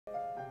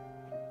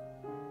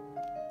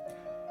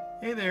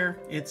Hey there,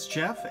 it's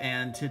Jeff,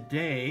 and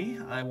today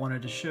I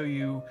wanted to show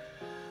you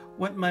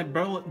what my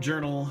bullet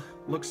journal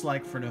looks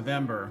like for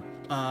November.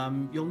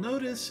 You'll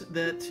notice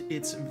that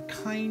it's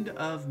kind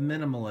of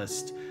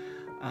minimalist,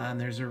 and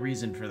there's a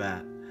reason for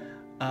that.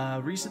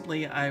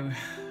 Recently, I've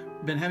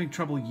been having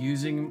trouble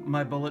using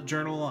my bullet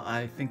journal.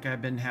 I think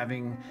I've been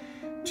having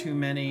too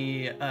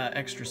many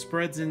extra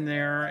spreads in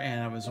there,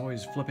 and I was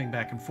always flipping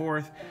back and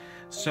forth.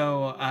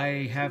 So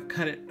I have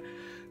cut it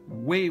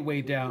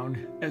way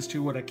down as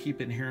to what I keep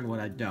in here and what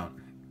I don't.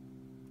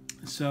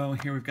 So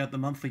here we've got the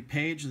monthly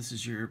page. This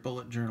is your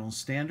bullet journal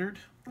standard.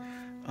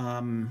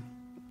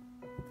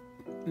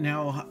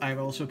 Now I've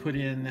also put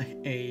in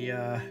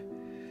a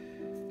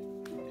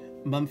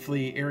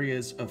monthly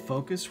areas of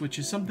focus, which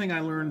is something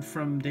I learned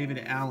from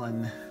David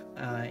Allen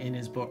in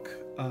his book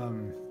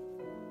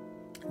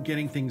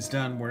Getting Things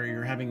Done, where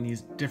you're having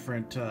these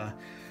different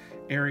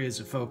areas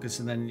of focus,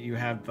 and then you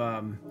have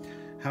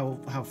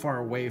how far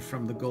away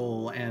from the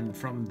goal and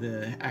from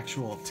the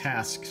actual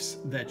tasks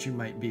that you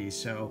might be.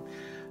 So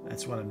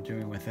that's what I'm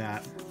doing with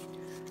that.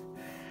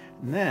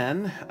 And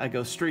then I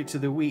go straight to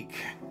the week.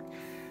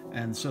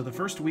 And so the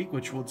first week,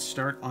 which will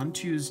start on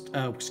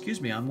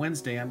on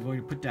Wednesday, I'm going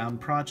to put down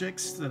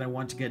projects that I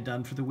want to get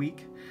done for the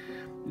week.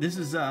 This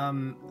is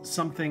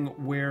something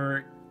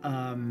where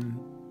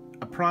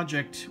a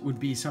project would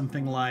be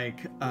something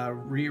like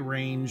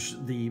rearrange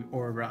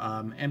or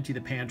empty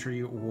the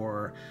pantry,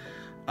 or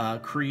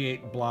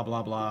create blah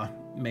blah blah,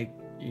 make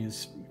a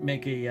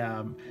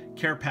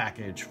care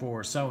package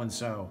for so and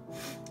so,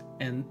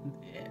 and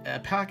a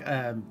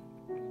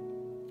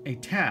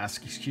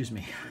task,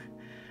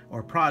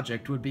 or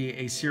project would be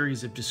a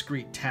series of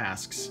discrete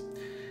tasks.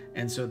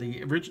 And so the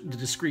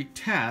discrete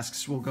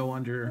tasks will go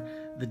under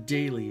the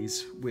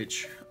dailies,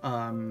 which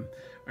are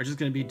just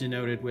going to be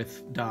denoted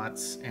with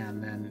dots,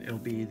 and then it'll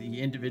be the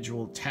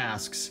individual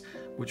tasks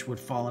which would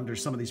fall under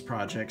some of these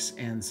projects,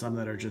 and some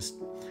that are just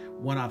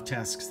one-off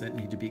tasks that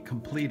need to be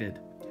completed.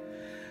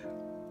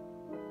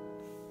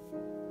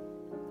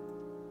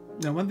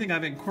 Now, one thing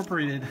I've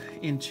incorporated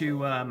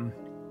into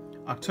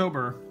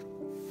October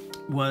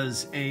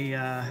was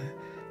a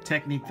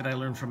technique that I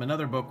learned from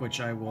another book, which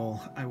I will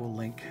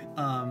link.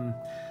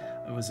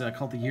 It was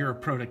called The Year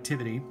of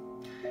Productivity,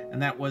 and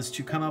that was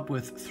to come up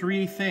with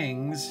 3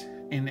 things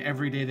in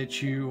every day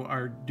that you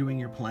are doing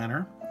your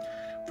planner.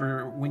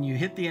 For when you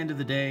hit the end of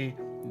the day,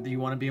 you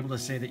want to be able to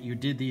say that you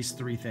did these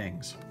 3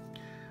 things.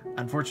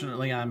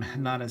 Unfortunately, I'm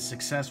not as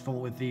successful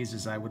with these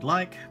as I would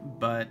like,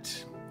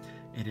 but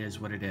it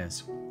is what it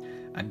is.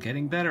 I'm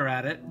getting better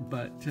at it,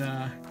 but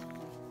as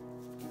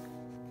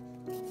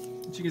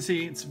you can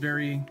see, it's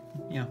very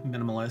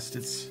minimalist.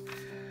 It's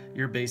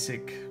your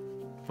basic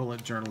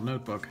bullet journal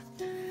notebook.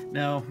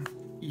 Now,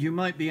 you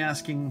might be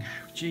asking,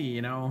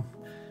 gee,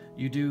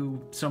 you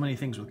do so many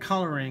things with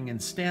coloring and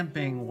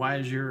stamping. Why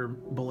is your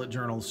bullet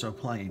journal so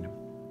plain?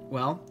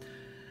 Well,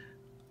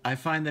 I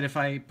find that if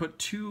I put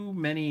too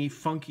many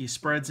funky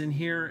spreads in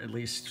here, at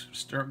least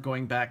start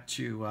going back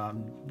to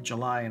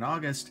July and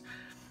August,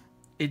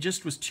 it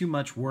just was too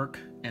much work,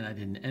 and I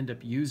didn't end up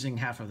using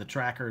half of the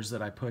trackers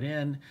that I put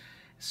in.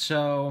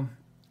 So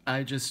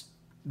I just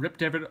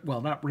ripped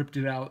not ripped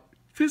it out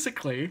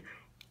physically,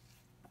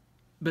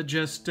 but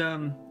just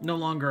no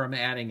longer I'm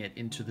adding it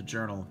into the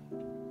journal.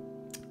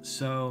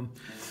 So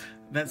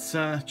that's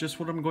just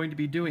what I'm going to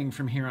be doing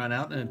from here on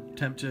out, an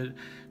attempt to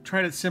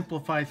try to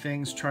simplify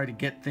things, try to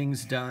get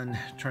things done,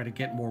 try to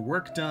get more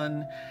work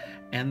done.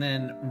 And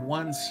then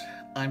once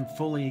I'm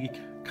fully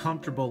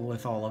comfortable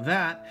with all of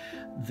that,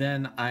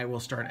 then I will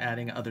start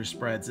adding other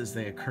spreads as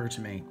they occur to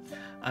me.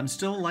 I'm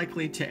still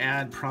likely to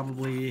add,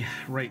 probably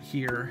right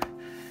here,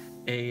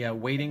 a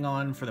waiting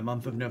on for the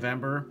month of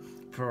November,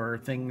 for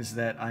things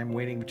that I'm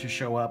waiting to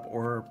show up,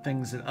 or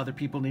things that other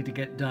people need to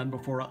get done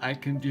before I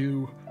can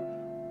do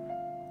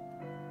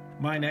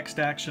my next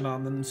action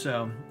on them.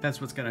 So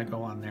that's what's going to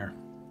go on there.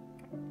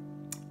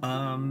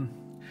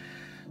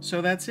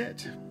 So that's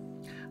it.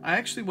 I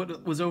actually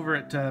was over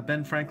at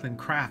Ben Franklin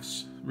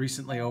Crafts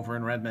recently over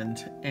in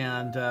Redmond,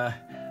 and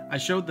I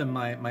showed them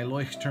my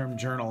Leuchtturm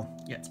journal.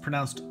 Yeah, it's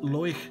pronounced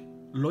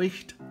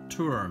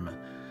Leuchtturm,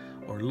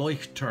 or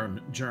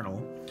Leuchtturm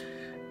journal.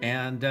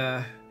 And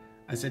I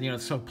said,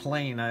 it's so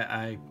plain,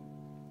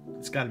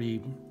 it's got to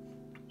be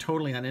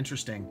totally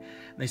uninteresting.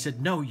 And they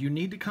said, no, you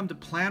need to come to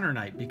planner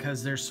night,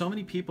 because there's so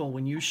many people,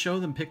 when you show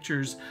them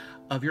pictures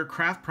of your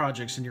craft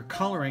projects and your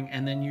coloring,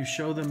 and then you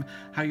show them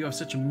how you have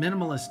such a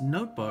minimalist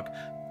notebook,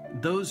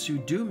 those who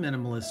do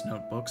minimalist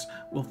notebooks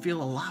will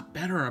feel a lot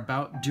better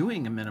about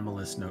doing a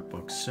minimalist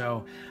notebook.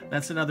 So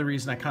that's another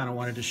reason I kind of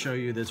wanted to show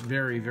you this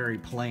very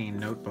plain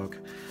notebook.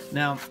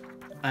 Now,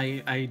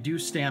 I do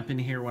stamp in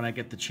here when I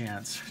get the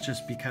chance,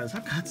 just because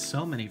I've got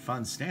so many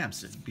fun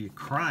stamps. It'd be a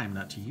crime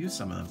not to use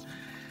some of them.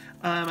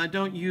 I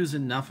don't use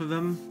enough of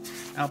them.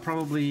 I'll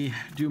probably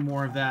do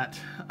more of that.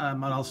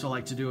 I'd also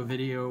like to do a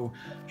video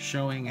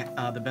showing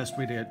the best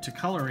way to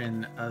color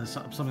in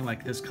something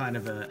like this kind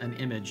of an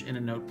image in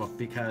a notebook,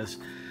 because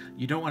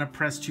you don't want to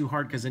press too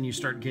hard, because then you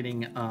start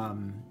getting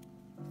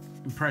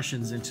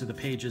impressions into the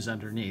pages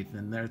underneath,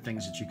 and there are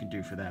things that you can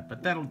do for that,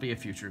 but that'll be a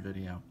future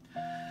video.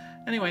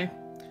 Anyway,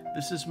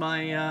 this is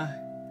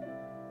my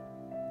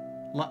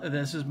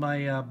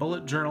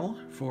bullet journal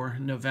for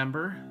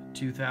November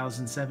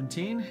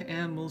 2017,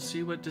 and we'll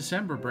see what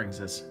December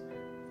brings us.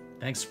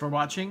 Thanks for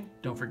watching.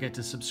 Don't forget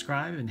to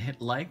subscribe and hit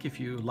like if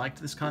you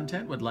liked this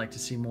content, would like to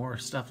see more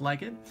stuff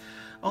like it.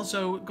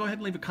 Also, go ahead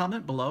and leave a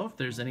comment below if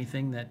there's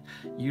anything that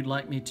you'd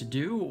like me to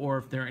do, or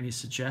if there are any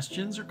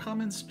suggestions or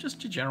comments. Just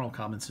general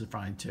comments are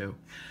fine too.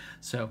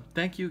 So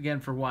thank you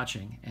again for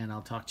watching, and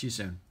I'll talk to you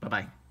soon.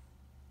 Bye-bye.